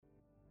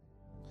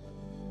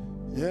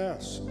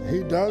Yes,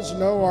 He does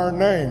know our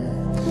name.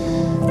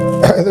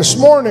 This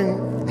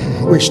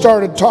morning, we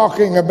started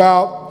talking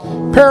about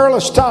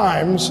perilous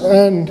times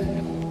and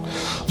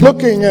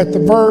looking at the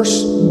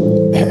verse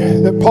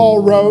that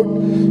Paul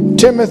wrote,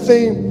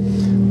 Timothy,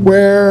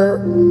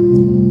 where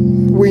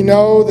we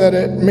know that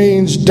it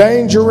means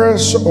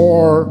dangerous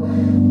or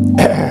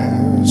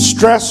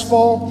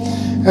stressful.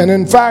 And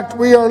in fact,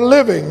 we are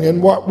living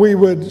in what we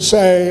would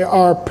say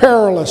are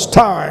perilous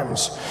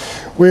times.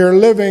 We are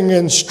living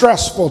in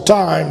stressful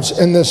times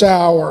in this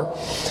hour.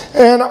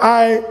 And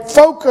I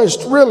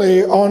focused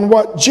really on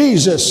what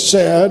Jesus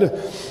said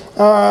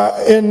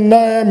in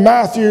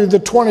Matthew, the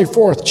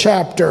 24th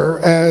chapter,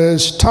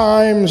 as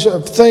times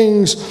of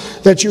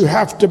things that you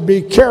have to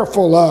be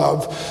careful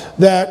of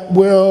that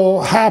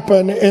will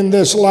happen in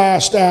this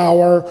last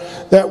hour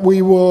that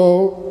we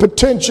will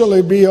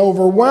potentially be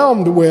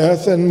overwhelmed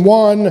with. And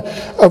one,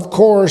 of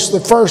course,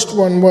 the first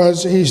one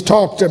was he's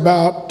talked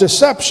about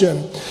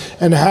deception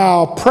and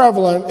how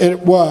prevalent it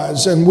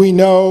was. And we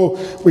know,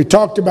 we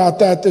talked about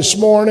that this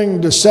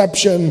morning,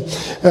 deception.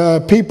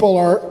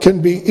 People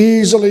can be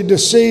easily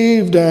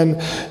deceived,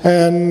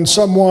 and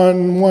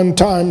someone one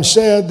time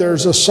said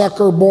there's a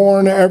sucker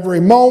born every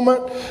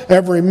moment,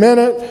 every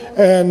minute.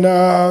 And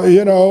I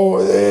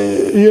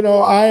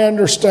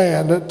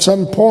understand at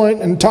some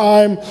point in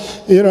time,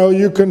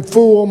 you can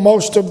fool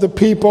most of the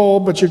people,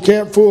 but you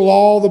can't fool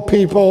all the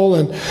people.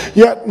 And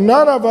yet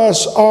none of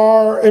us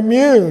are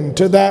immune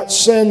to that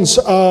sense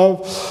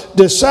of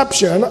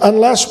deception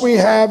unless we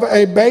have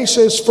a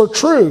basis for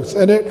truth.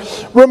 And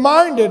it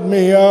reminded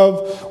me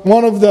of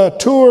one of the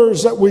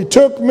tours that we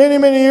took many,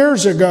 many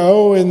years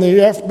ago in the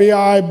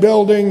FBI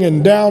building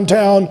in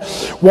downtown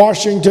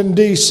Washington,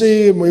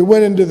 D.C. And we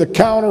went into the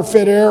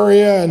counterfeit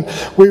area, and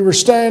we were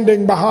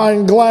standing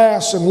behind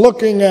glass and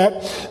looking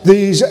at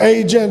these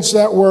agents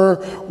that were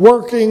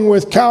working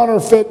with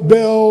counterfeit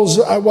bills,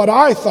 what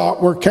I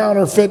thought were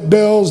counterfeit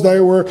bills.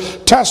 They were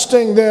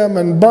testing them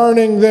and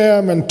burning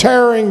them and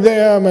tearing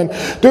them and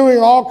doing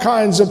all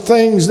kinds of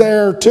things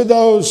there to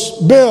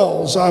those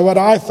bills, what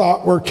I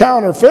thought were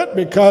counterfeit,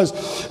 because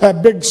a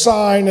big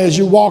sign as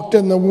you walked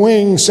in the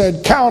wing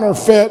said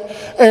counterfeit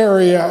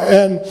area.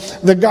 And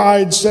the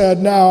guide said,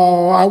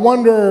 now I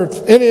wonder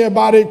if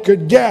anybody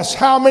could guess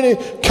how many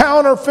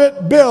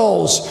counterfeit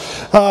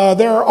bills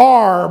there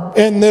are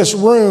in this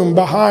room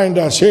behind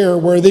us here,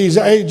 where these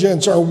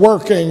agents are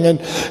working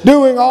and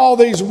doing all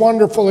these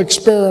wonderful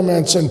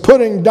experiments and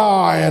putting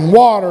dye and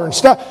water and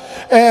stuff.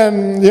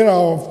 And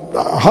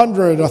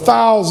 100,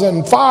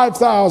 1,000,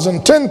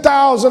 5,000,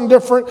 10,000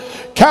 different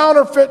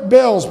counterfeit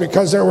bills,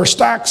 because there were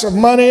stacks of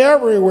money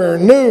everywhere,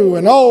 new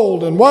and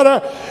old and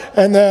whatever.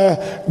 And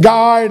the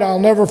guide, I'll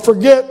never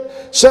forget,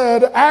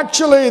 said,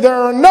 actually, there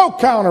are no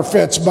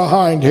counterfeits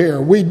behind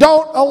here. We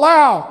don't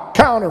allow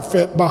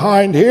counterfeit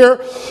behind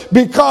here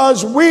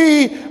because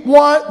we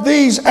want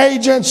these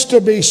agents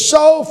to be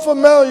so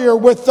familiar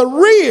with the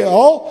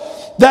real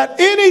that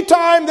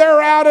anytime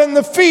they're out in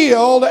the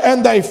field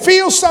and they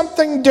feel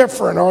something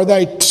different, or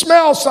they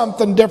smell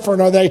something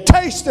different, or they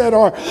taste it,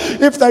 or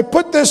if they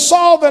put this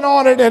solvent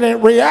on it and it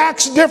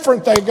reacts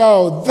different, they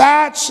go,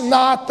 that's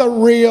not the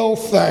real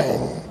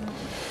thing.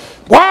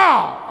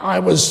 Wow, I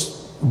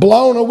was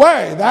blown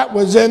away. That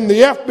was in the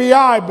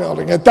FBI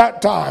building at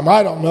that time.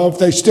 I don't know if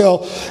they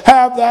still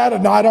have that,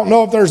 and I don't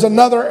know if there's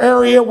another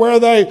area where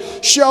they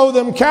show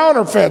them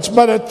counterfeits.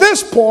 But at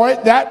this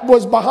point, that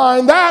was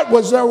behind that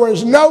was there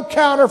was no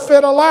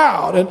counterfeit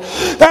allowed. And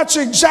that's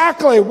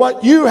exactly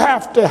what you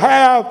have to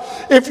have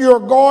if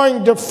you're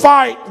going to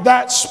fight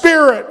that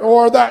spirit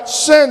or that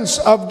sense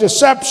of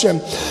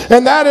deception.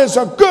 And that is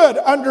a good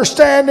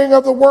understanding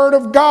of the Word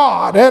of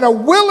God and a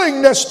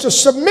willingness to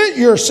submit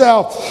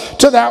yourself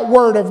to that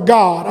Word of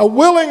God, a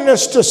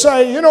willingness to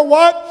say, you know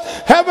what,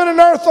 heaven and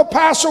earth will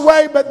pass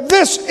away, but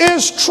this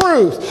is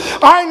truth.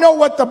 I know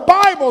what the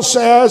Bible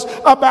says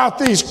about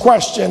these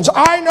questions.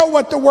 I know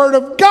what the Word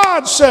of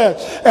God says,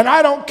 and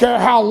I don't care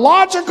how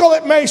logical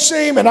it may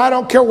seem, and I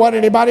don't care what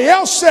anybody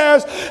else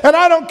says, and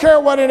I don't care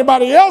what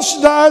anybody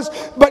else does,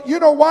 but you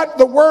know what,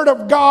 the Word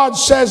of God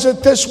says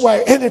it this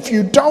way. And if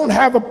you don't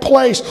have a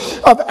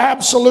place of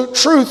absolute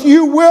truth,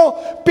 you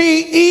will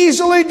be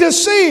easily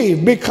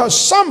deceived, because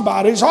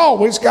somebody's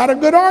always got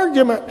a good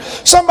argument.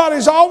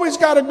 Somebody's always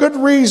got a good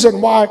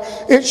reason why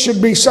it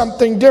should be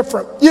something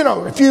different.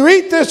 If you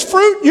eat this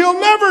fruit, you'll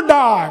never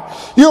die.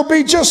 You'll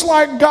be just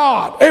like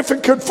God. If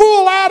it could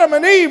fool Adam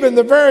and Eve in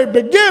the very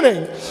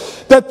beginning,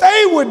 that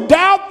they would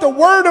doubt the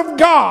Word of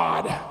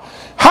God,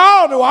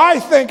 how do I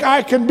think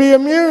I can be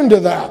immune to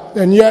that?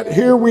 And yet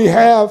here we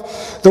have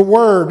the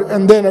Word.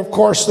 And then, of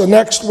course, the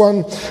next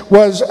one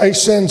was a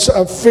sense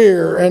of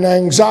fear and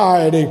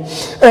anxiety.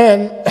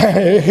 And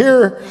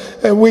here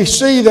we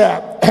see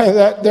that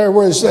there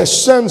was a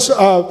sense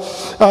of,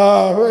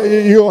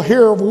 you'll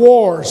hear of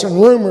wars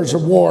and rumors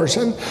of wars.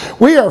 And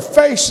we are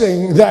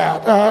facing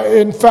that.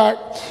 In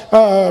fact,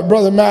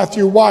 Brother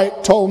Matthew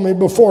White told me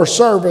before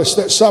service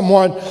that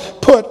someone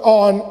put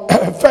on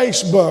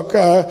Facebook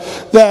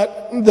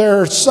that that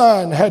their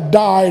son had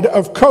died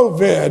of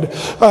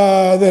COVID,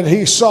 that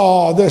he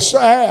saw this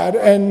ad,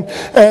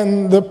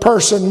 and the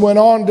person went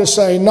on to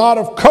say, not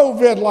of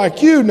COVID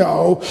like you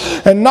know,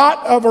 and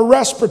not of a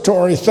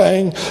respiratory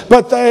thing,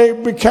 but they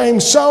became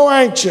so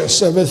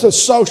anxious of the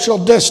social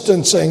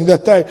distancing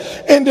that they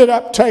ended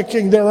up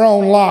taking their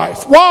own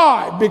life.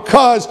 Why?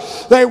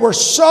 Because they were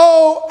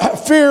so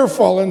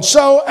fearful and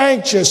so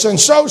anxious and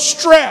so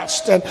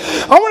stressed. And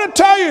I want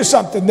to tell you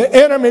something. The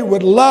enemy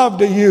would love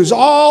to use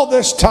all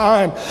this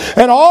time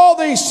and all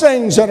these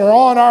things that are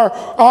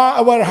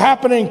on what are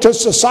happening to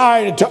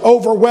society to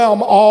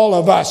overwhelm all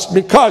of us,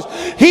 because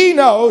he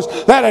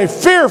knows that a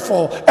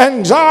fearful,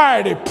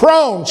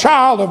 anxiety-prone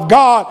child of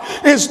God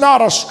is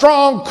not a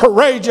strong,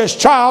 courageous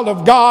child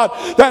of God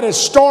that is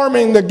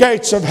storming the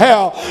gates of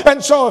hell.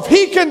 And so if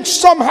he can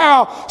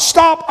somehow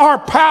stop our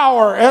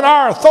power and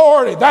our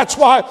authority, that's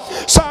why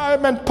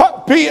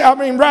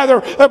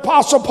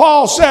Apostle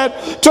Paul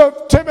said to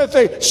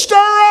Timothy,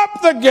 stir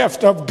up the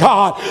gift of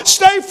God.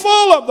 Stay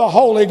full of the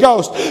Holy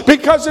Ghost.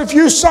 Because if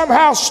you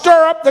somehow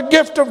stir up the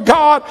gift of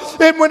God,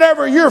 and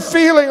whenever you're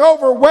feeling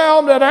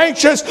overwhelmed and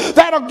anxious,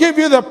 that'll give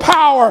you the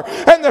power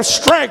and the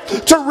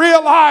strength to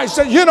realize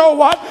that, you know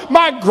what,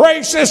 my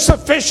grace is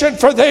sufficient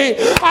for thee.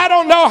 I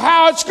don't know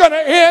how it's going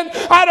to end.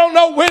 I don't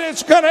know when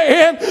it's going to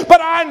end,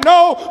 but I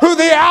know who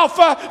the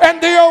Alpha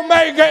and the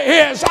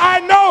Omega is. I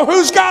know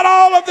who's got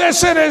all of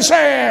this in his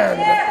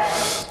hand.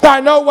 I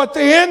know what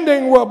the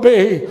ending will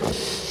be.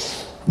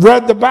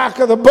 Read the back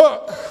of the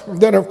book.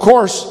 Then, of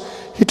course,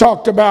 he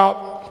talked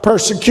about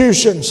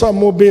persecution.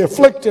 Some will be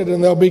afflicted,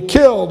 and they'll be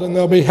killed, and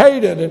they'll be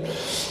hated. And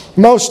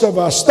most of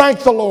us,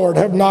 thank the Lord,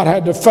 have not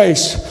had to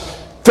face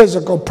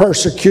physical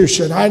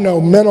persecution. I know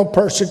mental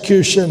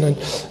persecution and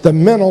the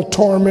mental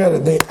torment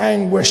and the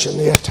anguish and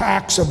the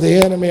attacks of the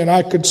enemy. And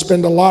I could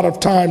spend a lot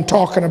of time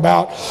talking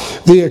about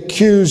the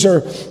accuser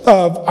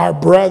of our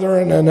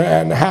brethren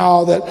and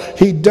how that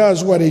he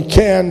does what he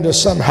can to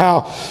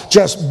somehow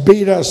just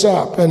beat us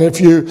up. And if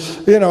you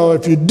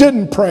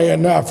didn't pray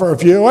enough, or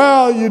if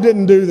you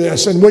didn't do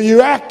this, and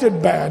you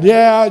acted bad.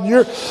 Yeah,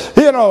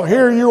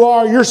 here you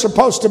are, you're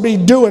supposed to be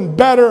doing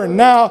better, and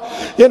now,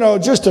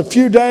 just a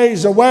few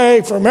days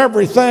away from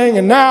everything,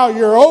 and now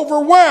you're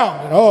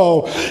overwhelmed.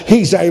 And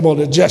he's able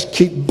to just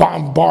keep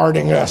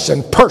bombarding us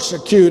and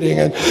persecuting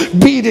and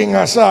beating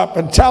us up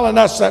and telling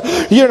us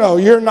that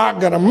you're not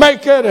going to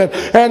make it,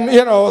 and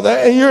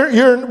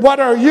you're what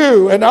are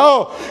you, and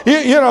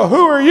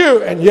who are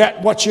you? And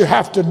yet what you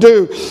have to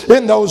do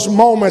in those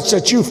moments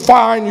that you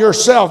find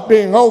yourself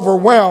being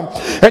overwhelmed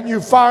and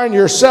you find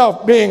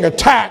yourself being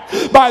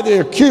attacked by the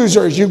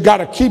accusers, you've got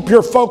to keep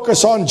your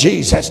focus on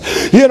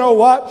Jesus. You know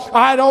what?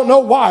 I don't know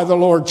why the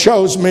Lord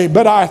chose me,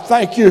 but I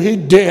thank you he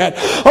did.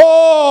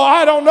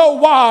 I don't know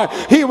why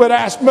he would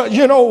ask, but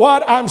you know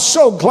what? I'm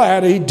so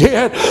glad he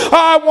did.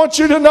 I want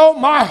you to know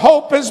my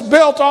hope is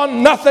built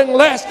on nothing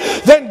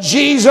less than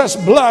Jesus'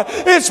 blood.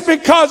 It's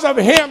because of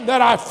him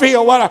that I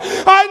feel what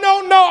I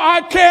don't know.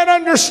 I can't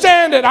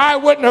understand it. I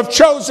wouldn't have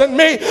chosen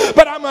me,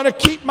 but I'm going to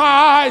keep my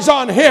eyes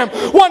on him.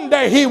 One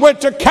day he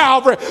went to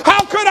Calvary.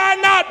 How could I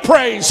not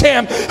praise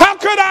him? How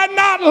could I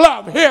not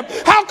love him?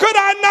 How could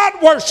I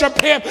not worship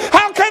him?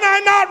 How can I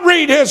not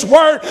read his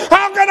word?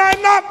 How can I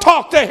not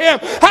talk to him?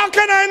 How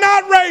can I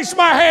not raise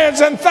my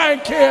hands and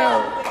thank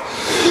him?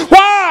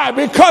 Why?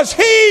 Because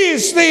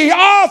he's the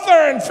author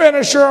and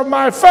finisher of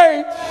my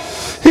faith.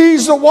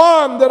 He's the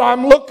one that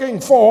I'm looking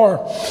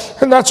for.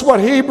 And that's what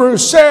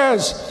Hebrews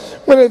says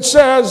when it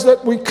says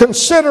that we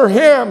consider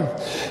him.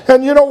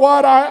 And you know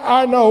what?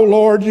 I know,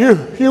 Lord,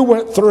 you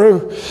went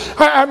through.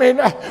 I mean,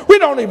 we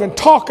don't even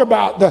talk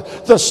about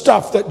the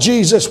stuff that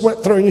Jesus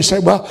went through. And you say,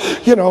 well,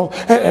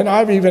 and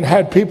I've even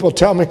had people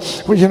tell me,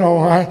 well,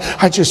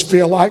 I just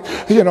feel like,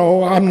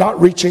 I'm not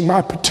reaching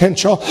my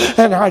potential.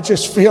 And I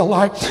just feel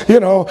like,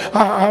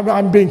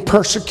 I'm being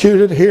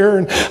persecuted here.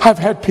 And I've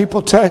had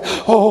people say,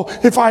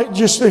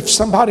 if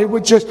somebody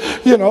would just,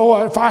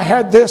 if I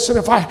had this,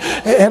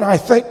 and I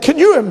think, can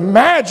you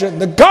imagine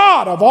the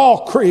God of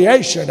all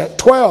creation at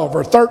 12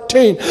 or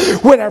 13,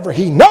 whenever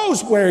he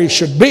knows where he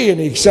should be, and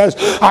he says,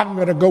 I'm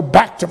going to go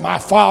back to my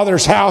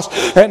father's house,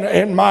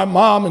 and my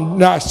mom and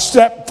my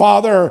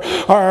stepfather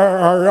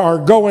are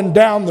going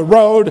down the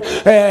road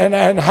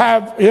and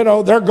have,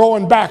 they're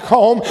going back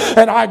home,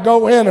 and I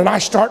go in and I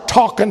start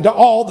talking to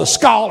all the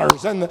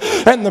scholars and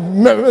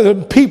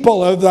the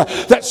people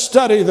that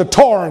study the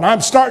Torah, and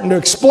I'm starting to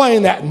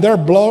explain that, and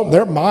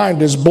their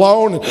mind is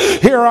blown. And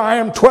here I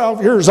am,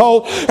 12 years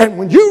old, and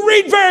when you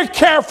read very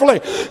carefully,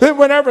 that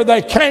whenever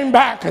they came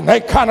back and they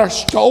kind of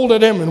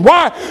scolded him, and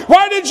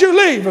why did you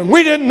leave? And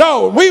we didn't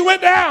know. We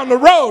went down the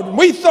road and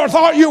we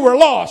thought you were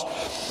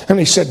lost. And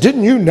he said,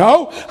 didn't you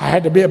know I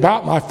had to be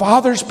about my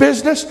Father's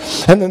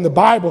business? And then the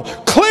Bible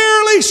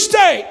clearly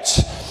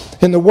states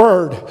in the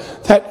Word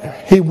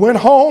that he went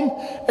home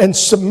and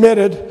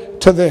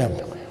submitted to them.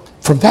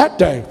 From that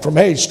day, from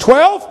age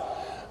 12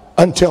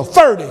 until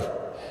 30,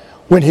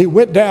 when he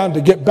went down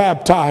to get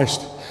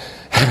baptized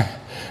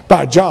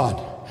by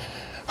John.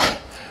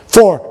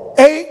 For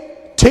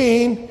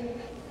 18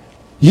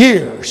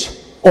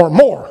 years, or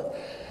more.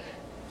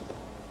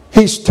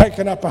 He's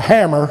taking up a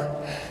hammer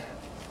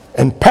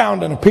and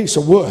pounding a piece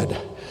of wood.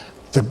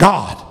 The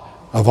God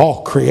of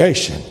all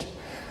creation.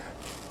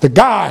 The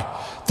guy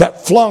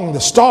that flung the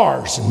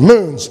stars and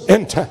moons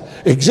into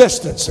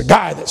existence. The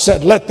guy that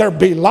said, let there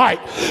be light,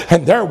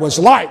 and there was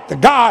light. The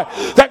guy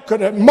that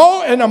could have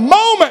in a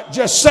moment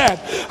just said,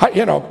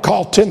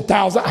 call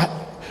 10,000.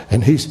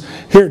 And he's,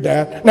 here,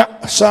 Dad. Now,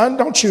 son,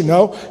 don't you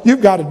know,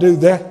 you've got to do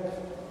that.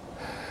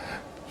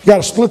 You got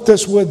to split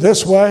this wood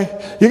this way.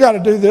 You got to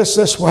do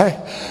this way.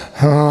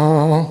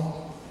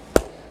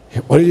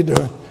 What are you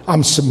doing?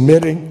 I'm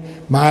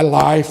submitting my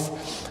life.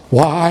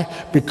 Why?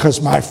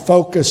 Because my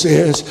focus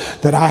is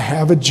that I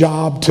have a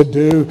job to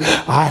do.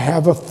 I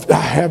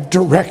have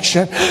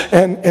direction.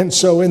 And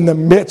so in the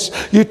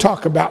midst, you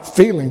talk about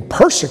feeling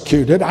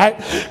persecuted.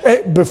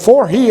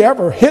 Before he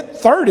ever hit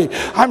 30,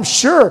 I'm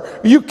sure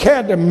you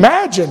can't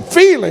imagine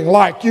feeling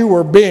like you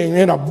were being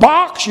in a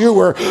box. You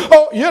were,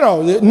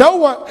 no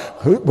one,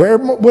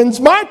 when's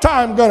my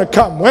time going to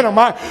come? When am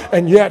I?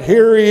 And yet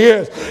here he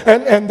is.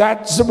 And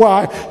that's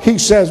why he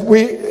says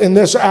we, in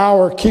this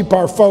hour, keep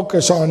our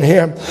focus on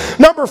him.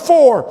 Number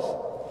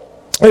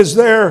 4 is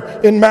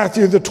there in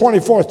Matthew, the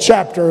 24th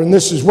chapter, and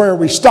this is where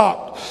we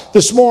stopped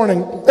this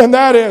morning, and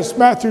that is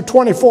Matthew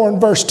 24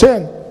 and verse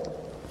 10,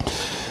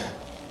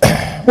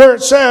 where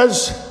it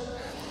says,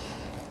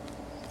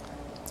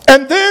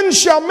 and then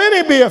shall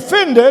many be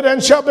offended,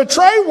 and shall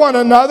betray one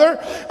another,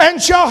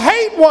 and shall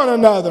hate one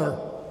another.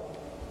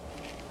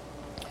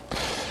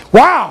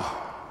 Wow.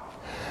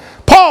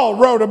 Paul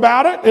wrote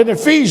about it in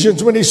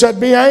Ephesians when he said,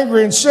 be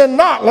angry and sin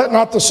not. Let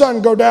not the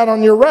sun go down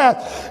on your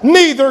wrath.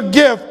 Neither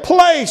give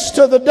place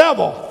to the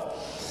devil.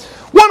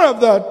 One of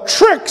the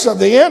tricks of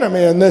the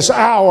enemy in this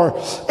hour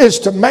is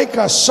to make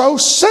us so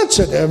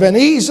sensitive and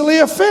easily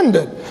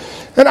offended.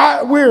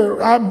 And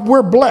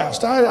we're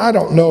blessed. I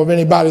don't know of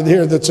anybody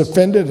here that's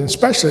offended, and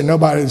especially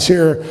nobody that's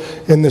here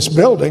in this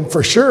building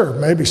for sure.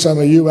 Maybe some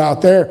of you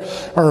out there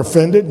are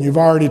offended and you've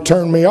already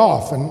turned me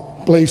off. And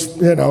please,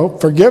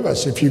 forgive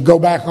us. If you go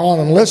back on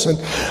and listen,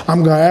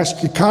 I'm going to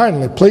ask you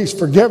kindly, please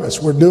forgive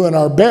us. We're doing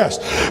our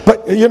best.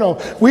 But,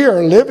 we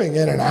are living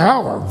in an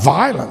hour of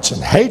violence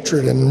and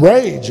hatred and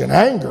rage and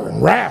anger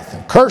and wrath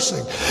and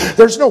cursing.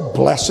 There's no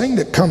blessing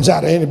that comes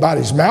out of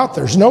anybody's mouth.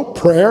 There's no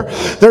prayer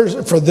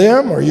for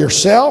them or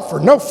yourself, or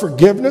no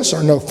forgiveness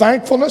or no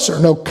thankfulness or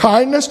no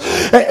kindness.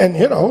 And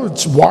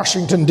it's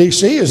Washington,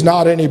 D.C. is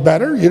not any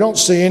better. You don't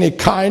see any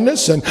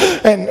kindness and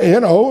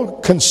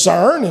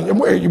concern. And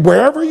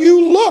wherever you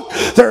look,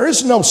 there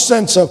is no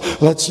sense of,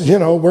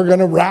 we're going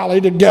to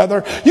rally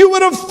together. You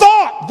would have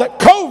thought that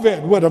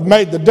COVID would have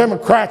made the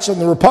Democrats and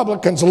the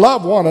Republicans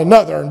love one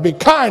another and be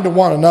kind to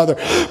one another.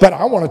 But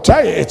I want to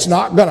tell you, it's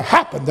not going to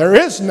happen. There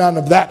is none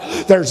of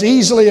that. There's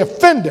easily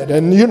offended.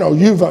 And,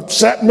 you've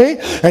upset me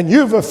and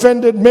you've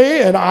offended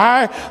me. And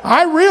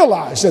I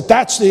realize that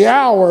that's the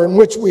hour in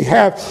which we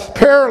have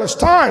perilous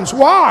times.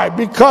 Why?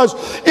 Because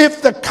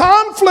if the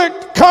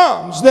conflict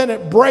comes, then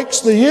it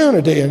breaks the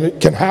unity. And it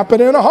can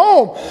happen in a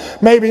home.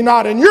 Maybe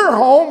not in your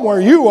home where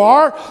you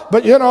are,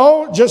 but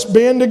just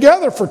being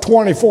together for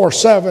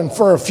 24/7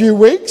 for a few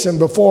weeks, and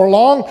before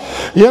long,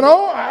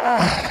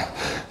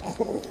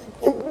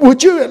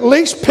 would you at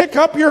least pick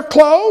up your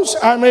clothes?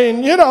 I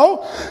mean,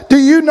 do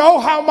you know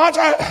how much?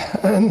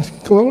 And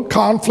a little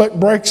conflict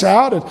breaks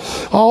out, and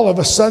all of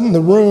a sudden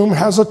the room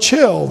has a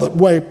chill that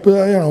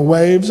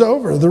waves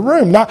over the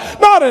room.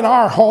 Not in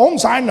our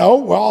homes. I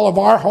know all of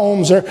our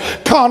homes are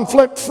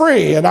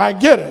conflict-free, and I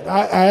get it.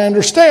 I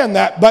understand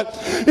that. But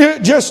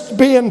just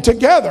being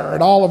together,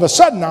 and all of a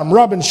sudden I'm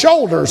rubbing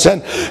shoulders,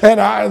 and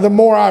the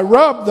more I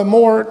rub, the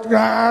more...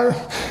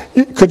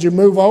 could you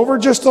move over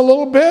just a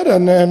little bit?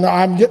 And then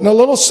I'm getting a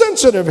little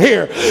sensitive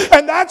here.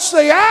 And that's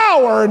the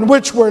hour in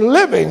which we're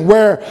living,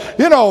 where,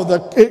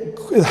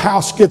 the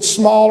house gets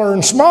smaller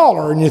and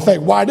smaller. And you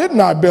think, why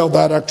didn't I build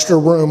that extra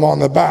room on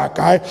the back?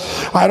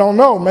 I don't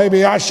know.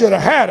 Maybe I should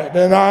have had it.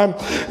 And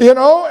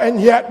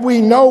and yet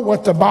we know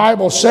what the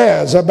Bible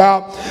says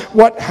about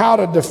how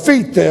to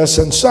defeat this.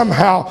 And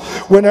somehow,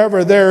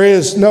 whenever there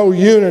is no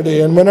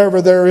unity, and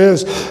whenever there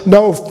is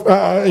no,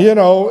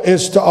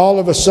 is to all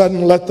of a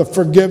sudden let the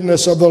forgiveness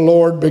of the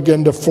Lord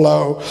begin to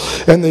flow,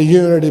 and the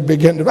unity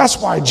begin to. That's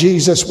why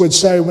Jesus would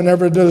say,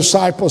 whenever the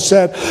disciples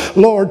said,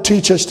 Lord,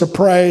 teach us to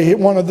pray,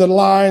 one of the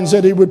lines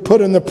that he would put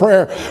in the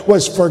prayer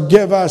was,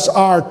 forgive us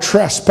our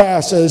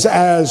trespasses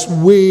as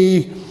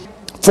we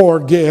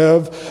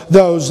forgive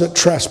those that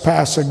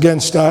trespass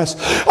against us.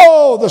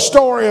 Oh, the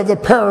story of the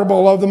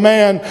parable of the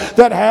man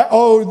that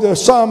owed the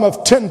sum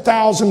of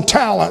 10,000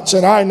 talents.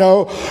 And I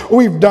know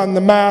we've done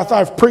the math.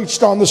 I've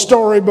preached on the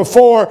story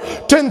before.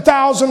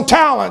 10,000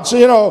 talents.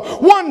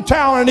 1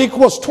 talent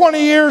equals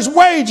 20 years'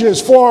 wages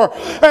for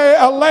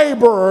a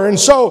laborer. And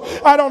so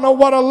I don't know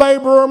what a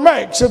laborer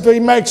makes. If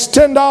he makes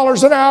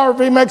 $10 an hour, if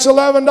he makes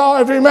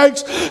 $11, if he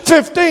makes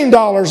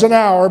 $15 an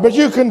hour. But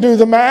you can do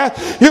the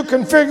math. You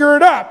can figure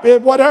it up.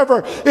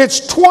 whatever. It's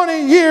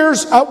 20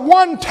 years.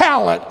 One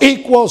talent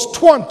equals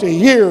 20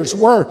 years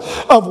worth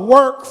of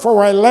work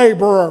for a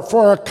laborer,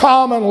 for a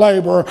common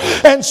laborer.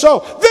 And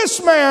so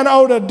this man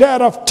owed a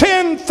debt of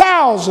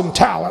 10,000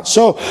 talents.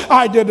 So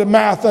I did the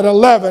math at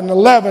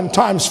 11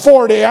 times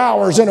 40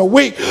 hours in a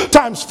week,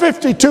 times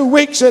 52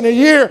 weeks in a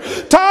year,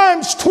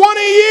 times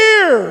 20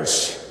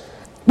 years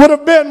would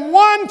have been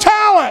 1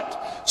 talent.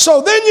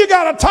 So then you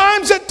got to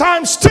times it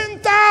times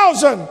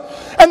 10,000.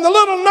 And the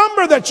little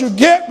number that you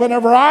get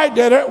whenever I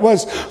did it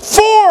was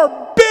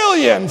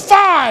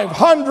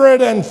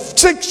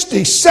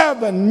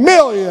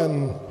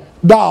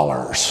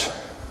 $4,567,000,000.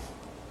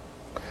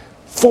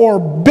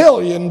 $4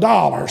 billion.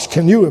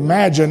 Can you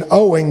imagine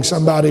owing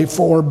somebody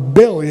 $4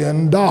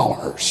 billion?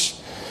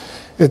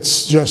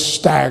 It's just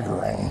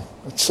staggering.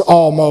 It's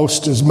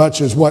almost as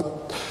much as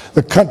what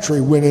the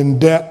country went in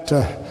debt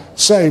to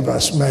save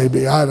us,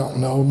 maybe. I don't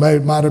know.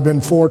 It might have been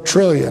 4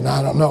 trillion.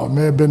 I don't know. It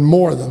may have been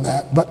more than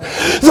that. But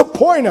the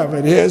point of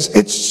it is,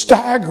 it's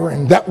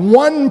staggering that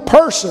one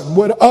person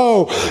would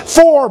owe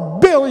 $4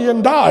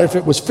 billion. If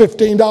it was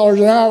 $15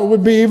 an hour, it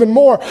would be even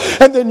more.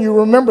 And then you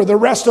remember the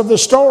rest of the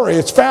story.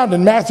 It's found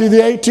in Matthew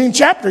the 18th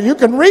chapter. You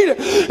can read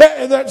it.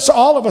 That's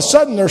all of a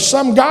sudden there's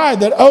some guy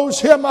that owes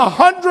him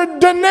 100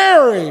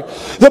 denarii.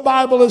 The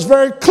Bible is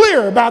very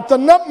clear about the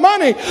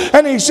money.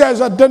 And he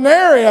says a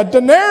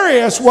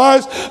denarius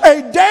was a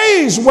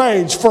day's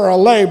wage for a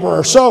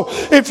laborer. So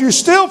if you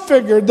still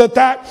figured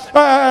that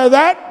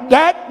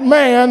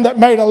man that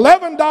made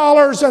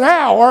 $11 an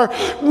hour,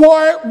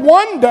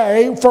 one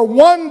day for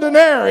 1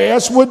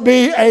 denarius would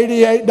be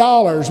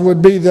 $88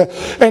 would be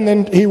and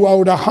then he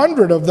owed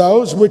 100 of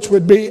those, which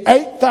would be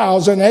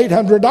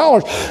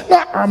 $8,800.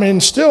 I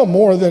mean, still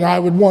more than I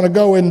would want to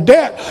go in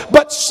debt.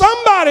 But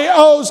somebody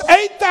owes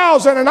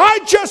 $8,000, and I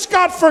just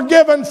got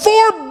forgiven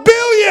 $4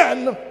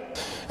 billion.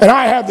 And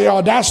I have the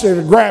audacity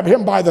to grab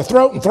him by the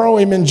throat and throw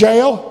him in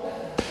jail.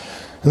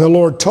 And the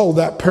Lord told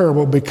that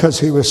parable because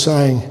he was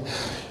saying,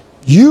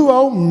 you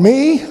owe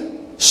me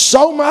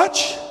so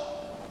much,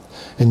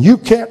 and you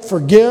can't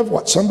forgive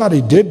what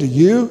somebody did to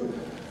you?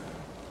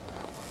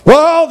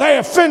 Well, they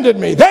offended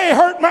me. They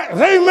hurt me.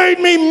 They made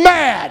me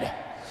mad.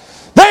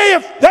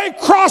 They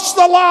crossed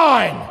the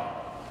line.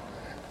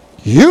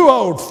 You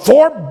owed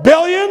 $4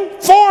 billion,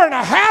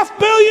 $4.5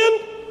 billion,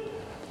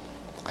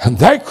 and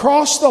they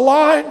crossed the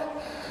line?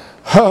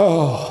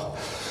 Oh,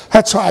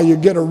 that's how you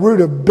get a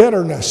root of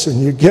bitterness,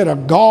 and you get a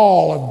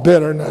gall of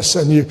bitterness,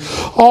 and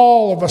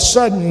all of a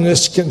sudden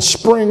this can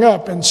spring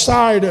up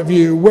inside of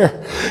you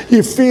where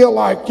you feel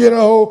like,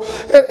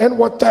 and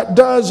what that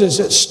does is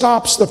it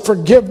stops the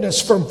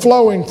forgiveness from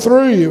flowing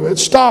through you. It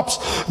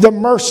stops the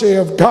mercy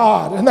of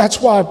God. And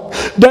that's why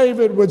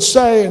David would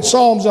say in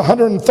Psalms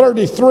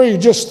 133,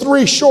 just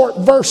 3 short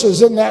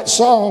verses in that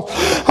psalm,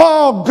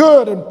 how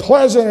good and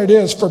pleasant it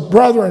is for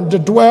brethren to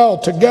dwell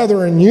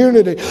together in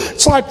unity.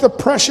 It's like the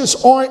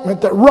precious ointment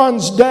that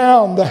runs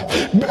down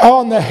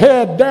on the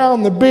head,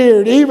 down the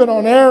beard, even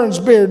on Aaron's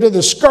beard to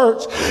the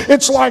skirts.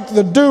 It's like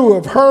the dew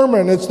of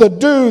Hermon. It's the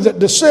dew that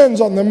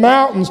descends on the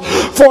mountains.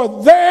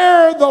 For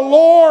there the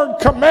Lord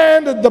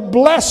commanded the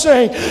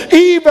blessing,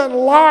 even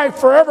life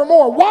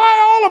forevermore. Why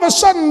all of a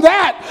sudden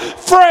that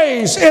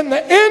phrase in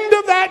the end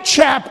of that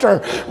chapter?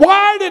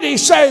 Why did he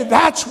say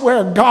that's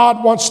where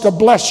God wants to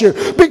bless you?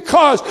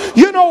 Because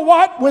you know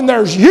what? When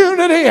there's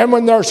unity and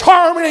when there's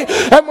harmony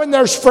and when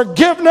there's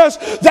forgiveness,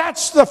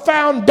 that's the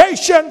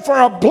foundation for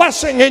a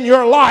blessing in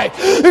your life.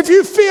 If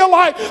you feel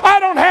like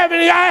I don't have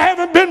any, I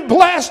haven't been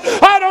blessed,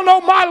 I don't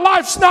know, my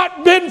life's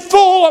not been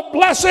full of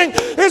blessing,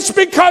 it's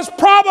because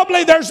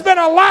probably there's been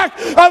a lack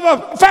of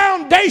a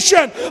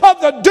foundation of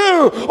the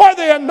dew or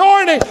the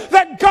anointing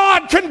that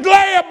God can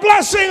lay a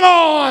blessing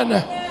on.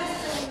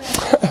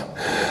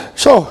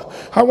 So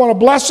I want a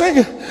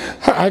blessing,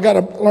 I got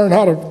to learn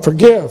how to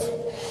forgive.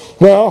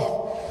 Well,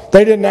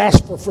 they didn't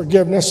ask for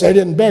forgiveness. They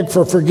didn't beg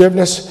for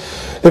forgiveness.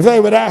 If they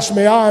would ask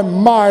me, I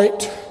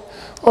might.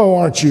 Oh,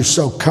 aren't you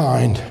so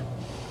kind?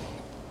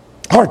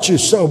 Aren't you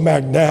so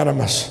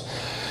magnanimous?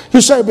 You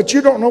say, but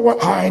you don't know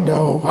what. I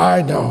know.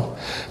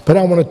 But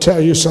I want to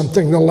tell you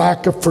something. The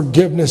lack of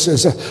forgiveness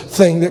is a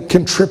thing that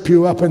can trip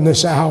you up in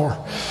this hour.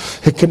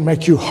 It can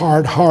make you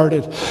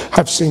hard-hearted.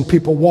 I've seen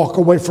people walk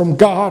away from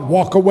God,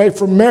 walk away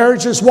from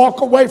marriages, walk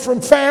away from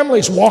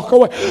families, walk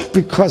away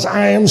because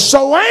I am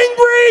so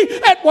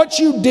angry at what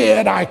you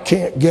did. I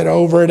can't get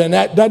over it, and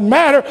that doesn't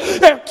matter.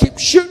 I keep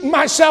shooting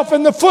myself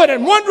in the foot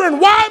and wondering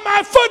why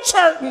my foot's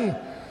hurting.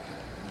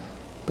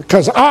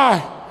 Because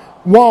I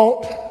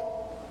won't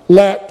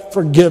let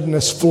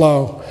forgiveness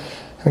flow.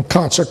 And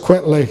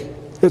consequently,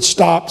 it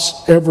stops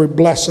every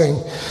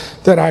blessing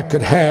that I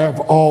could have,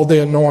 all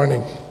the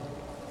anointing.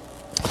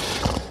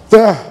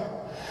 The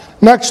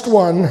next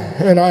one,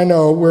 and I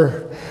know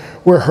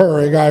we're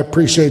hurrying. I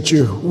appreciate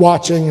you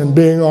watching and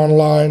being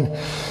online.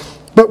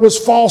 But was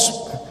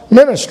false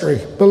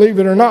ministry, believe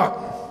it or not.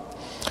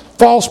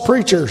 False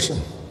preachers.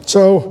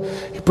 So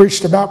he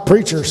preached about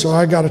preachers, so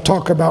I got to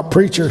talk about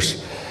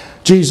preachers.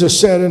 Jesus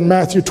said in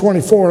Matthew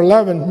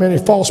 24:11, many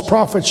false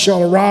prophets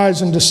shall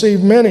arise and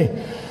deceive many.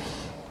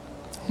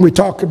 We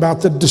talked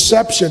about the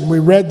deception. We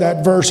read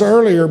that verse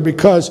earlier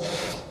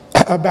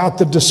about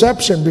the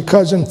deception,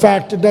 because in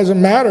fact it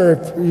doesn't matter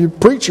if you're a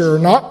preacher or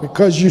not.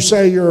 Because you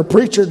say you're a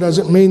preacher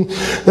doesn't mean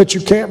that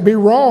you can't be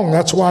wrong.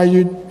 That's why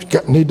you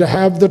need to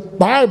have the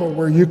Bible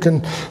where you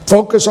can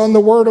focus on the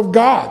Word of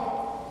God.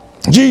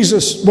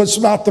 Jesus was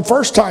not the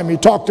first time he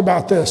talked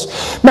about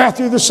this.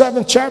 Matthew the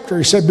 7th chapter,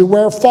 he said,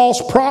 "Beware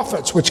false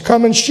prophets which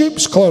come in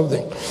sheep's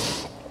clothing.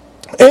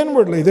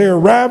 Inwardly they are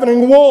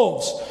ravening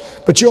wolves.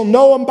 But you'll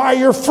know them by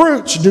your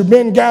fruits. Do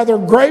men gather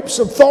grapes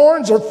of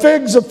thorns or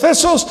figs of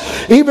thistles?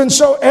 Even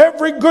so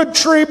every good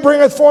tree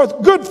bringeth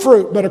forth good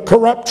fruit, but a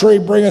corrupt tree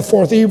bringeth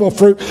forth evil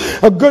fruit.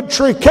 A good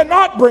tree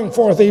cannot bring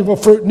forth evil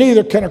fruit,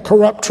 neither can a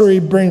corrupt tree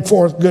bring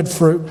forth good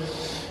fruit.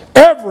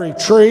 Every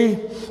tree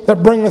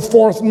that bringeth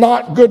forth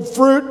not good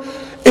fruit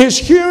is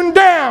hewn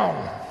down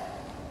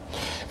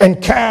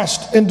and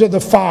cast into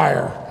the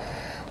fire.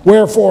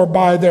 Wherefore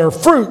by their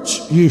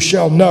fruits you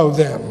shall know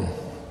them.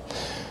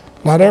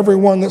 Not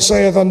everyone that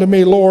saith unto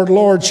me, Lord,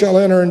 Lord, shall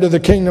enter into the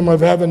kingdom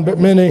of heaven,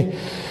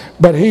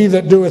 but he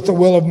that doeth the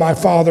will of my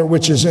Father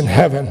which is in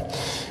heaven.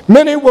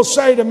 Many will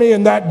say to me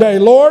in that day,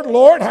 Lord,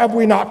 Lord, have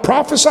we not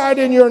prophesied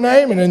in your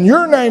name, and in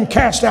your name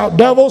cast out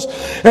devils,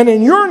 and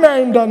in your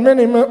name done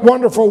many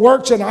wonderful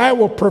works? And I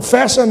will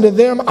profess unto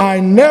them,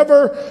 I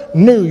never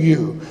knew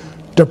you.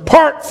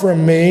 Depart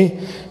from me,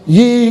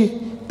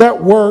 ye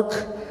that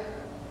work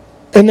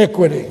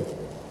iniquity."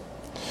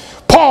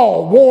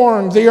 Paul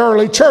warned the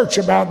early church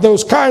about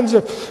those kinds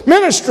of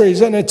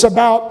ministries, and it's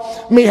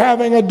about me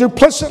having a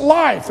duplicit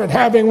life and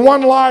having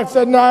one life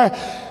and not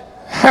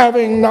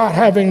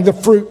having the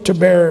fruit to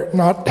bear it,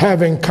 not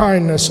having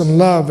kindness and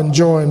love and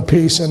joy and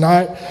peace. And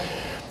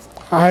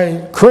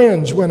I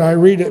cringe when I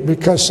read it,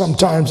 because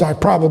sometimes I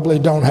probably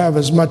don't have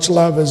as much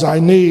love as I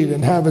need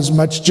and have as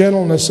much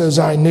gentleness as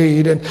I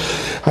need. And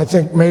I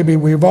think maybe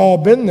we've all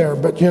been there,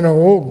 but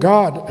oh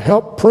God,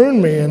 help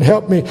prune me and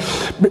help me.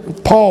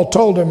 Paul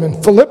told him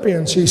in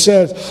Philippians, he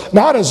says,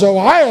 "Not as though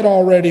I had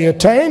already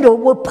attained or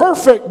were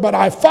perfect, but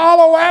I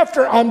follow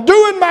after. I'm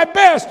doing my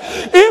best,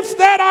 if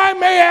that I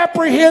may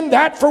apprehend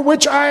that for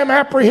which I am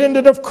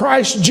apprehended of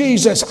Christ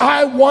Jesus."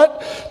 I want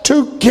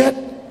to get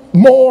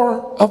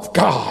more of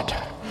God.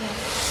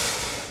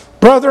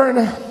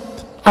 Brethren,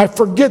 I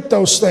forget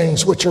those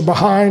things which are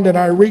behind, and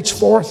I reach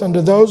forth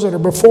unto those that are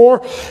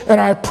before,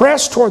 and I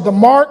press toward the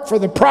mark for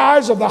the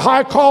prize of the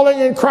high calling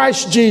in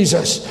Christ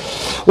Jesus.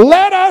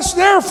 Let us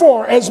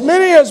therefore, as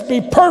many as be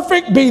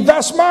perfect, be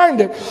thus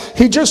minded.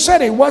 He just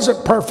said he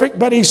wasn't perfect,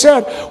 but he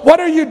said, what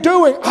are you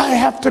doing? I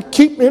have to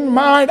keep in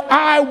mind,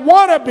 I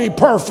want to be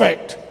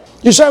perfect.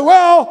 You say,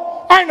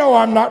 well, I know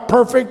I'm not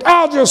perfect.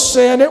 I'll just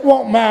sin. It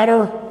won't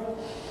matter.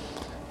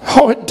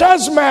 Oh, it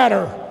does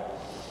matter.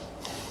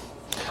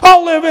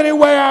 I'll live any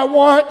way I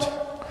want.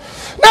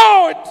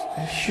 No,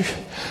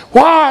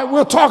 why?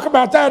 We'll talk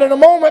about that in a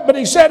moment. But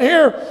he said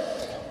here,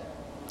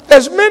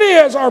 as many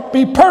as are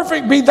be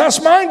perfect, be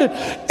thus minded.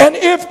 And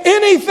if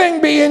anything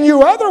be in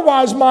you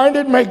otherwise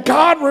minded, may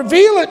God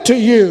reveal it to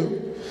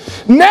you.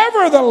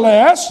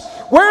 Nevertheless,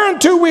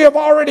 whereunto we have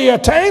already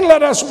attained,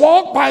 let us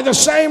walk by the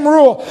same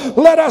rule.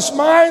 Let us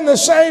mind the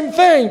same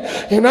thing.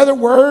 In other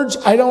words,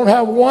 I don't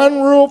have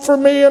one rule for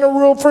me and a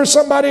rule for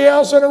somebody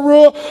else and a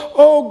rule.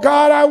 Oh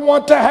God, I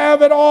want to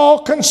have it all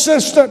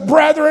consistent.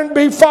 Brethren,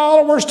 be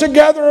followers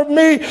together of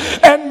me,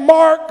 and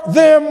mark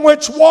them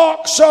which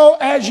walk so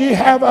as ye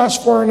have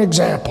us for an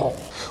example.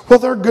 Well,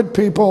 they're good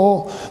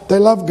people. They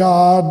love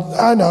God.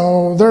 I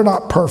know they're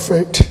not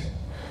perfect.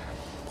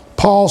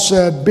 Paul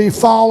said, be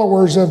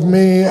followers of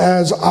me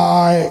as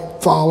I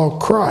follow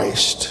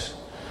Christ.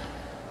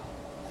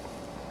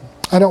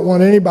 I don't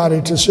want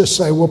anybody to just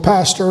say, well,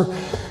 Pastor,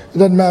 it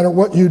doesn't matter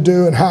what you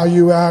do and how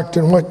you act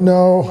and what.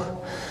 No.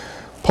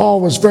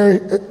 Paul was very,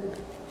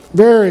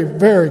 very,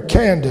 very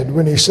candid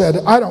when he said,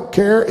 I don't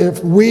care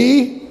if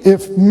we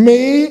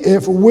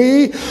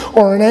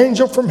or an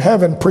angel from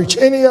heaven preach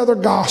any other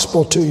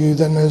gospel to you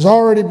than has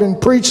already been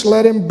preached,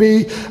 let him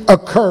be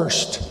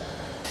accursed.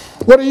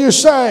 What are you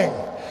saying?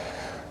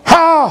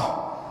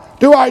 How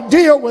do I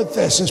deal with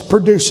this? Is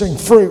producing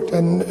fruit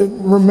and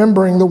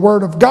remembering the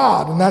Word of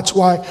God. And that's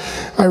why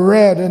I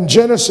read in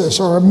Genesis,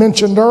 or I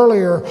mentioned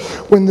earlier,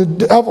 when the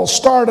devil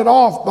started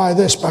off by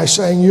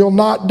saying, you'll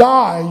not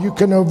die. You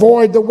can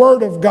avoid the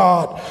Word of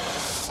God.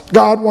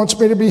 God wants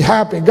me to be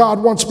happy.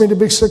 God wants me to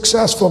be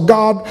successful.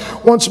 God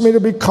wants me to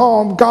be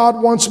calm.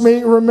 God wants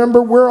me,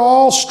 remember, we're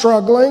all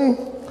struggling.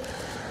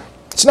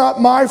 It's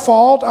not my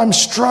fault. I'm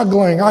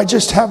struggling. I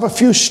just have a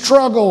few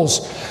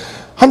struggles.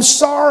 I'm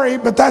sorry,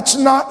 but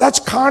that's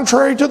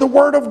contrary to the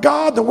Word of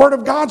God. The Word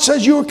of God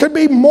says you could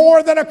be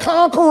more than a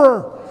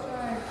conqueror.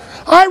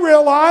 I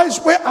realize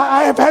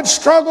I have had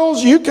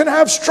struggles. You can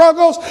have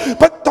struggles,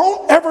 but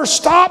don't ever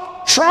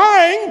stop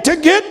trying to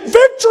get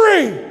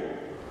victory.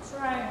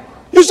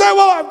 You say,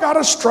 well, I've got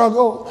a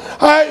struggle.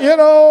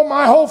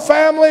 My whole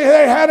family,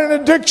 they had an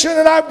addiction,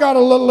 and I've got a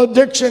little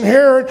addiction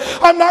here, and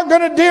I'm not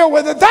going to deal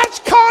with it. That's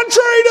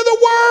contrary to the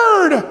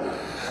Word.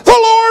 The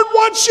Lord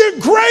wants you.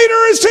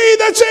 Greater is He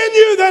that's in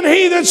you than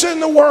he that's in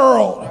the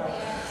world.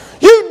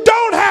 You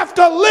don't have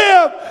to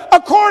live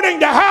according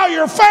to how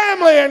your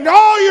family and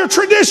all your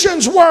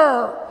traditions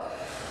were.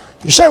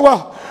 You say,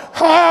 well,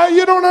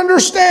 you don't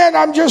understand.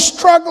 I'm just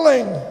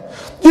struggling.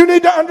 You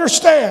need to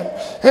understand,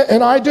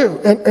 and I do,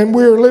 and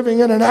we're living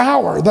in an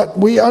hour that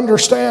we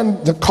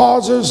understand the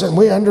causes, and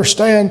we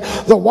understand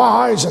the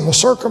whys and the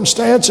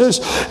circumstances,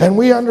 and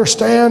we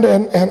understand,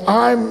 and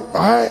I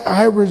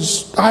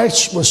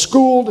was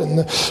schooled in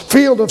the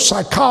field of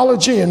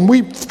psychology, and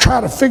we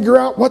try to figure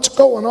out what's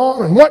going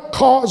on and what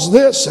caused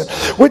this, and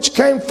which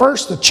came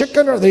first, the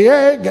chicken or the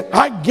egg, and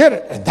I get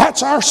it, and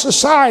that's our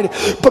society.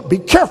 But be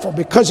careful,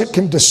 because it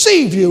can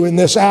deceive you in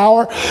this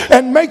hour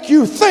and make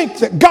you think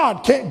that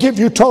God can't give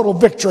you total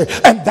victory.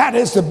 And that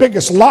is the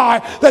biggest lie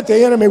that the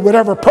enemy would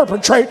ever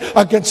perpetrate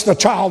against the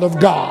child of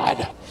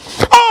God.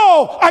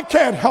 Oh, I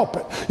can't help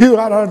it. You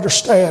got to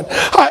understand.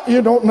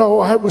 You don't know.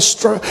 I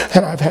was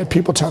and I've had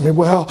people tell me,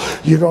 well,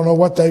 you don't know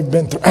what they've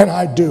been through. And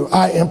I do.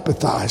 I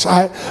empathize.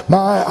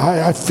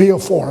 I feel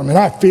for them, and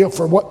I feel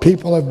for what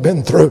people have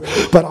been through.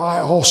 But I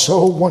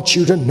also want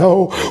you to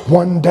know,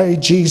 one day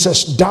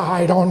Jesus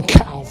died on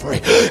Calvary,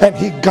 and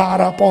he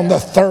got up on the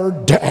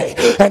third day.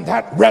 And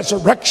that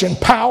resurrection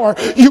power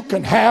you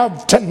can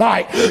have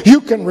tonight.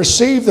 You can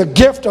receive the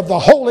gift of the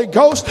Holy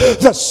Ghost,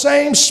 the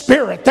same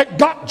Spirit that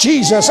got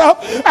Jesus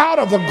up out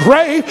of the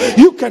grave.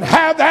 You can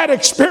have that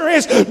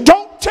experience.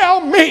 Don't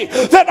tell me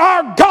that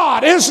our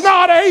God is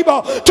not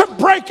able to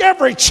break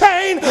every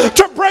chain,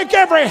 to break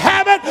every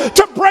habit,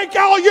 to break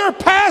all your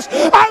past.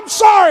 I'm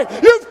sorry,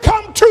 you've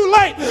come too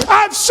late.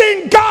 I've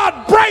seen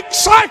God break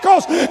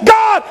cycles.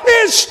 God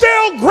is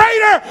still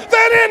greater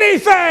than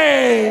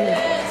anything.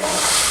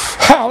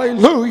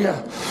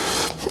 Hallelujah.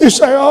 You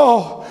say,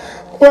 oh,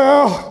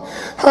 well,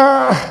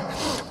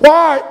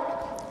 why?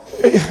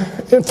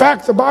 In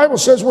fact, the Bible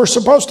says we're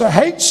supposed to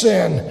hate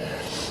sin.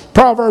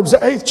 Proverbs, the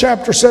 8th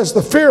chapter says,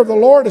 the fear of the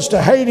Lord is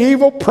to hate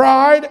evil,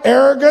 pride,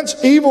 arrogance,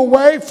 evil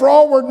way,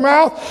 froward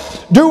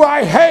mouth. Do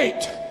I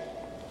hate?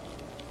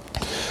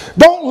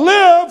 Don't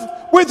live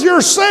with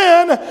your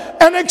sin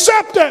and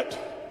accept it.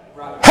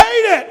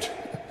 Hate it.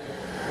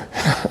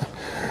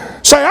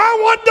 Say, I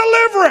want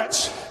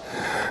deliverance.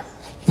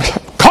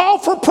 Call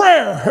for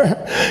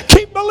prayer.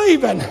 Keep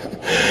believing.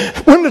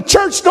 When the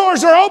church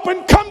doors are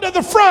open, come to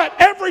the front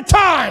every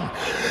time.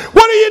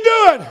 What are you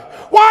doing?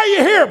 Why are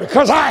you here?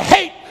 Because I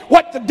hate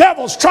what the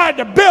devil's tried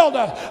to build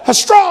a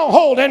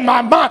stronghold in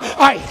my mind.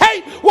 I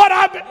hate what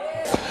I've been...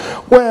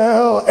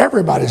 Well,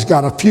 everybody's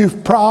got a few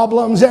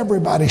problems.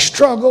 Everybody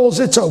struggles.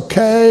 It's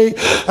okay.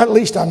 At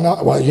least I'm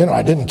not... Well,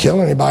 I didn't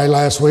kill anybody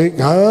last week.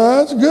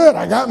 That's good.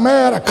 I got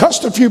mad. I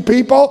cussed a few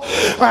people.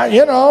 I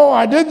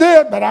did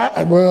that, but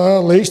at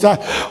least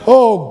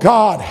oh,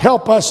 God,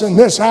 help us in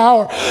this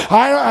hour.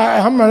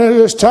 I'm going to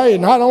just tell you,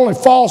 not only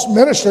false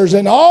ministers,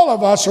 and all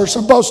of us are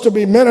supposed to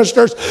be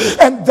ministers.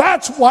 And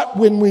that's what,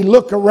 when we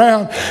look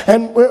around,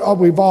 and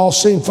we've all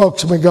seen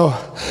folks, and we go,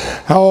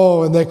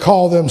 oh, and they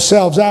call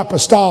themselves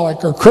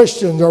apostolic or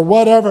Christians or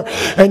whatever,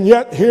 and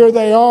yet here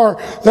they are.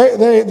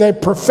 They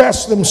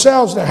profess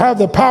themselves to have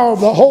the power of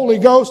the Holy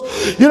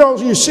Ghost.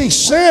 You see,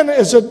 sin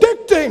is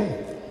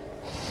addicting.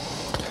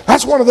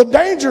 That's one of the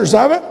dangers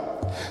of it.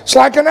 It's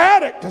like an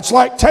addict. It's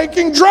like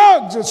taking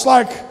drugs. It's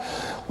like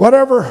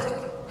whatever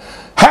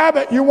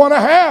habit you want to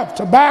have,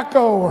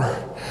 tobacco or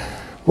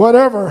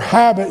whatever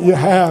habit you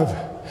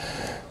have.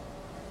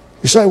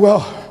 You say,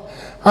 well,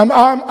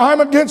 I'm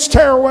against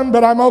heroin,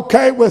 but I'm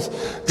okay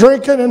with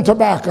drinking and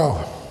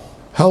tobacco.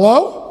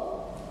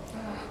 Hello?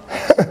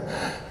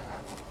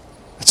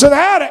 It's an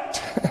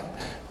addict.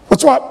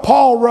 That's what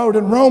Paul wrote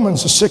in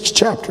Romans, the 6th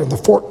chapter, the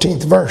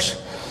 14th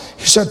verse.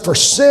 He said, for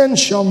sin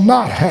shall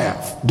not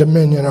have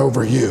dominion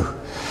over you.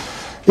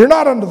 You're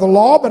not under the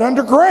law, but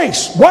under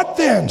grace. What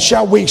then?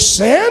 Shall we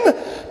sin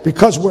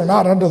because we're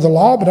not under the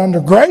law, but under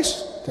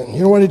grace? And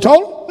you know what he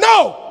told them?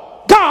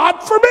 No, God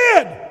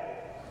forbid.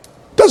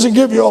 Doesn't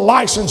give you a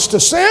license to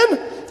sin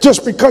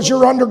just because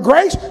you're under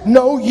grace.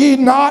 Know ye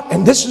not,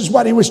 and this is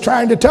what he was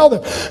trying to tell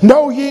them,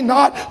 know ye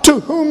not to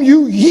whom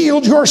you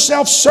yield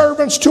yourselves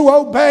servants to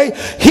obey,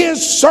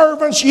 his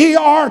servants ye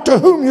are to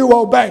whom you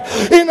obey.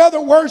 In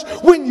other words,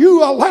 when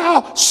you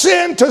allow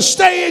sin to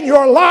stay in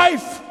your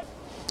life,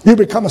 you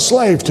become a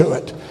slave to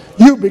it.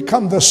 You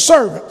become the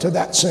servant to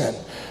that sin.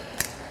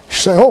 You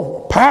say,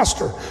 oh,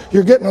 Pastor,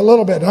 you're getting a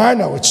little bit. I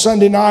know, it's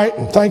Sunday night,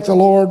 and thank the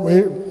Lord,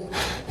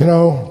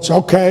 it's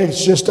okay,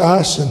 it's just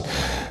us,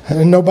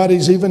 and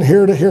nobody's even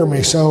here to hear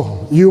me.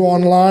 So you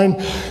online,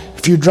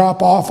 if you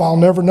drop off, I'll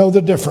never know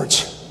the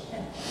difference.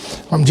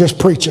 I'm just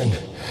preaching,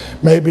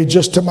 maybe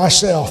just to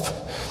myself.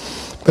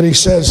 But he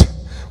says,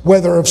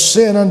 whether of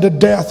sin unto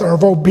death or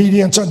of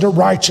obedience unto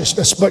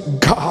righteousness, but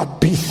God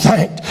be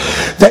thanked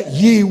that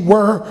ye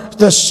were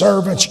the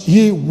servants,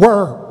 ye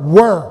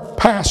were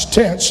past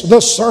tense, the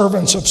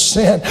servants of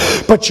sin,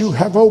 but you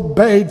have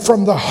obeyed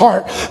from the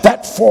heart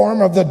that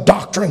form of the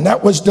doctrine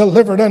that was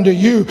delivered unto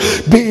you.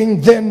 Being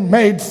then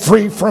made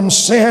free from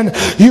sin,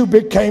 you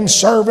became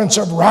servants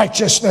of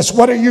righteousness.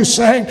 What are you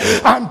saying?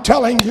 I'm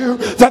telling you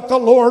that the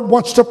Lord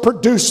wants to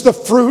produce the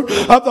fruit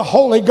of the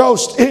Holy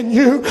Ghost in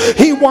you.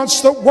 He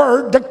wants the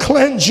Word to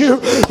cleanse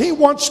you. He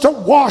wants to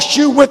wash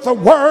you with the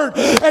Word.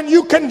 And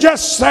you can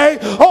just say,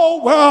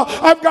 oh, well,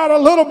 I've got a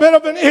little bit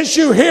of an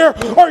issue here.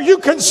 Or you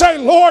can say,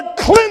 Lord,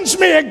 cleanse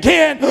me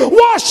again.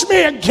 Wash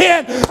me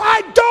again.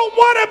 I don't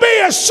want to be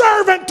a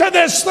servant to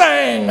this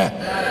thing.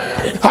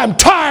 I'm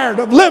tired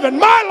of living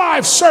my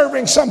life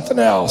serving something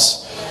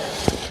else.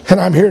 And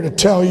I'm here to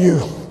tell you,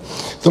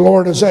 the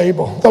Lord is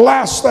able. The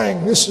last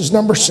thing, this is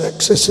number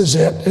 6. This is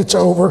it. It's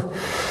over.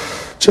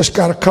 Just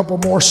got a couple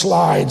more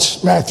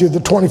slides. Matthew, the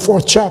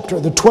 24th chapter,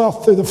 the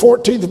 12th through the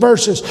 14th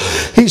verses.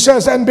 He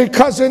says, and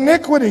because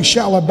iniquity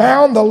shall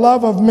abound, the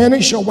love of many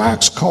shall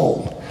wax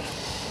cold.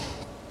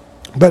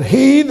 But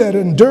he that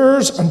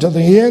endures unto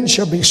the end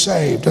shall be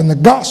saved. And the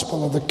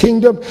gospel of the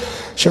kingdom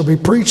shall be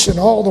preached in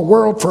all the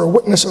world for a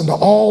witness unto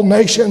all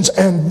nations,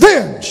 and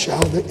then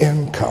shall the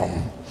end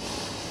come.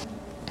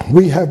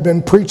 We have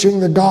been preaching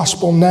the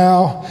gospel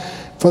now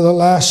for the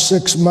last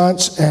 6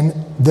 months, and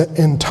the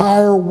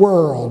entire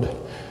world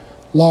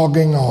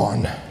logging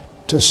on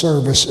to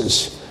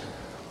services.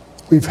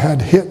 We've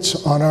had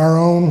hits on our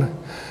own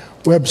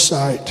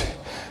website,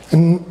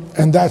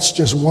 and that's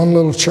just one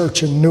little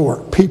church in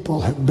Newark.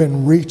 People have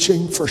been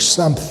reaching for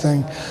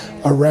something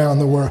around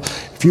the world.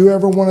 If you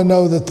ever want to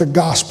know that the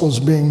gospel's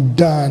being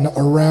done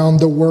around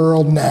the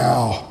world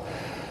now,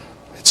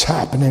 it's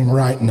happening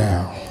right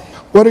now.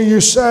 What are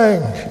you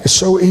saying? It's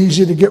so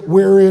easy to get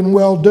weary in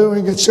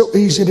well-doing. It's so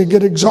easy to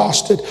get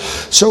exhausted.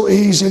 So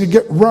easy to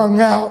get wrung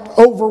out,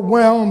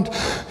 overwhelmed.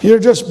 You're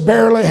just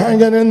barely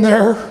hanging in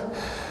there.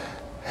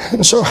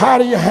 And so how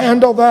do you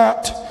handle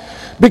that?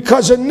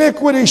 Because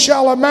iniquity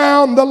shall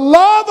abound, the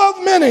love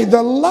of many,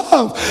 the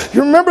love.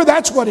 You remember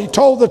that's what he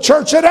told the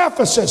church at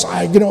Ephesus.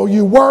 I know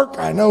you work,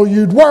 I know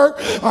you'd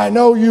work, I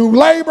know you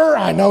labor,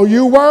 I know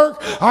you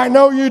work, I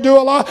know you do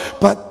a lot,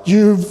 but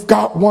you've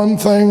got one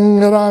thing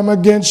that I'm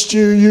against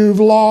you.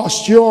 You've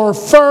lost your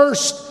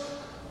first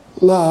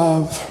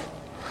love.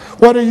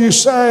 What are you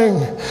saying?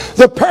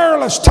 The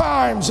perilous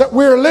times that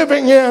we're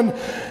living in,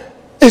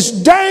 it's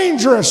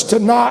dangerous to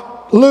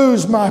not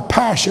lose my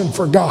passion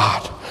for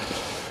God.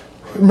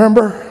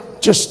 Remember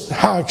just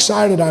how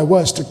excited I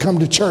was to come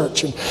to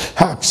church, and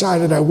how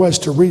excited I was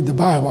to read the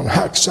Bible, and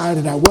how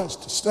excited I was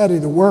to study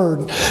the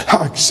Word, and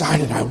how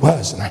excited I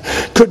was, and I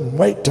couldn't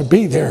wait to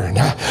be there. And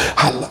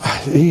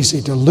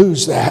easy to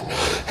lose that.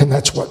 And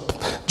that's what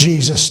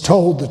Jesus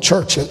told the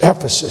church at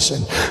Ephesus.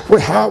 And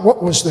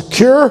what was the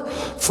cure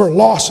for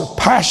loss of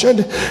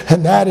passion?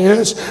 And that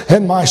is,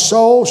 and my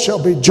soul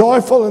shall be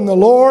joyful in the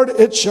Lord,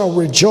 it shall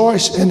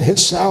rejoice in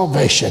his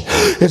salvation.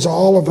 It's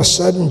all of a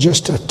sudden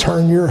just to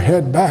turn your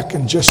head back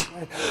and just say,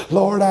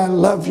 Lord, I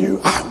love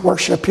you. I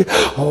worship you.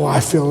 Oh, I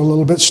feel a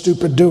little bit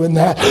stupid doing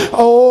that.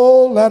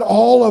 Oh, let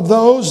all of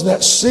those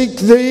that seek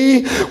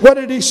thee, what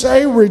did he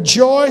say?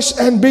 Rejoice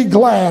and be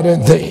glad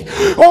in thee.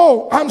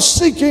 Oh, I'm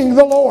seeking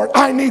the Lord.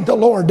 I need the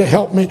Lord to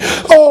help me.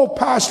 Oh,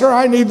 Pastor,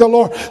 I need the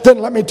Lord. Then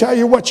let me tell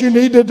you what you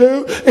need to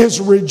do is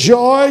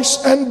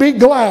rejoice and be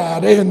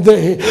glad in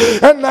thee.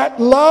 And let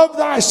love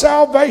thy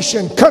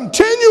salvation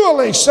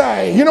continually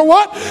say, you know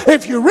what?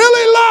 If you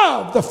really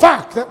love the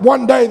fact that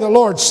one day the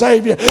Lord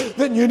saved you,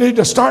 then you need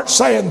to start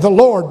saying, the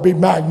Lord be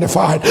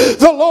magnified.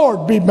 The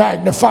Lord be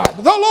magnified.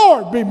 The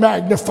Lord be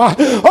magnified.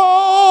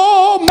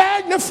 Oh,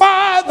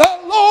 magnify the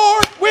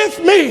Lord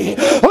with me.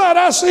 Let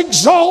us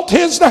exalt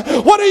his name.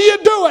 What are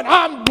you doing?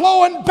 I'm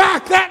blowing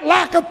back that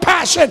lack of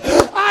passion.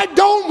 I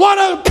don't want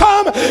to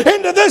come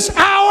into this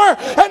hour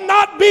and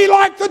not be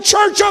like the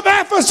church of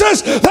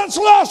Ephesus that's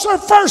lost their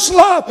first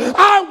love.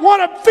 I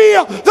want to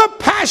feel the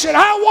passion.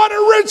 I want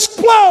to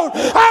explode.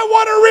 I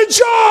want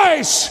to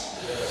rejoice.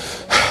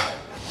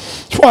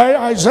 That's why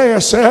Isaiah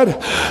said,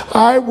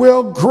 I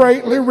will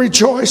greatly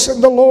rejoice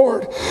in the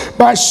Lord.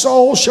 My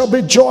soul shall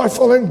be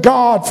joyful in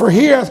God, for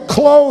he hath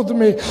clothed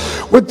me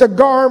with the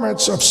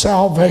garments of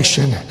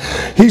salvation.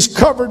 He's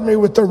covered me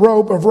with the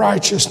robe of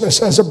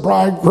righteousness, as a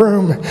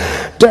bridegroom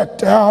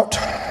decked out,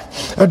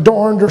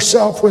 adorned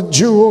herself with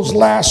jewels.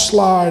 Last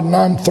slide, and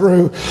I'm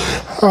through.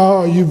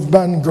 Oh, you've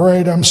done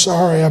great. I'm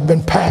sorry. I've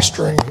been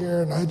pastoring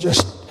here, and I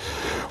just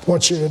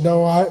want you to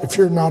know, if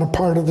you're not a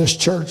part of this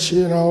church,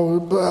 you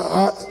know,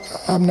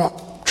 I'm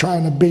not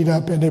trying to beat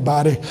up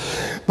anybody,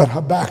 but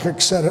Habakkuk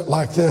said it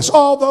like this: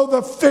 although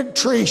the fig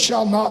tree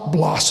shall not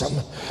blossom,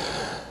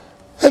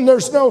 and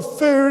there's no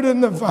food in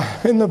the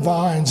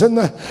vines, and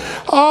the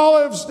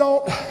olives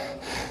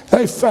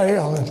they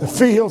fail, and the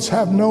fields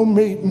have no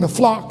meat, and the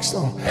flocks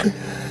don't.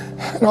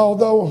 And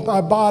although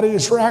my body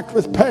is racked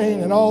with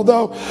pain, and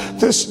although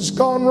this has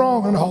gone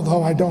wrong, and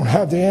although I don't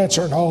have the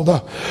answer, and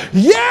although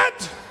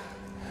yet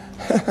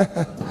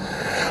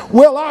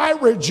will I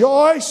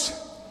rejoice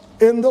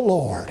in the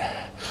Lord.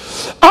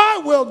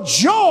 I will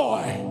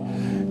joy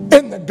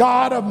in the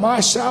God of my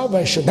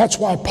salvation. That's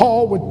why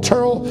Paul would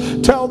tell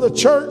the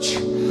church,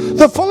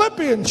 the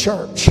Philippian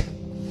church,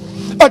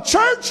 a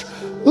church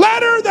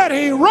letter that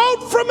he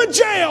wrote from a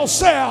jail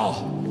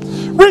cell,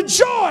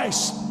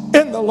 rejoice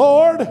in the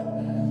Lord.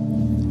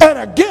 And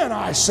again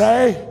I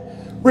say,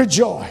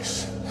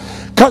 rejoice.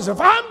 Because if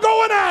I'm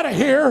going out of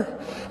here,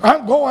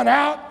 I'm going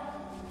out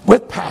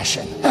with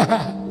passion.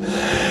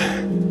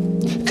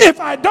 If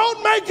I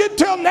don't make it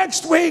till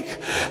next week,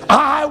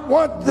 I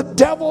want the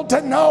devil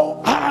to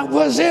know I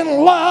was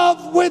in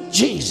love with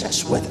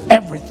Jesus, with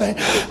everything.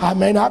 I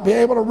may not be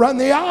able to run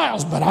the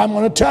aisles, but I'm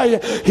going to tell you,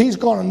 he's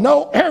going to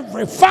know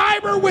every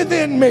fiber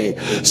within me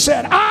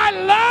said, I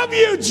love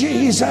you,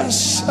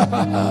 Jesus.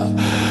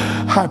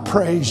 I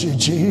praise you,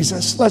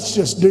 Jesus. Let's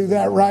just do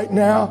that right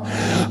now.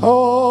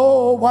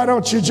 Oh, why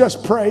don't you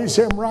just praise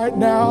him right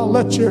now?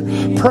 Let your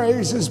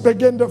praises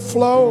begin to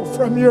flow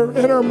from your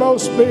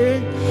innermost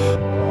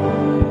being.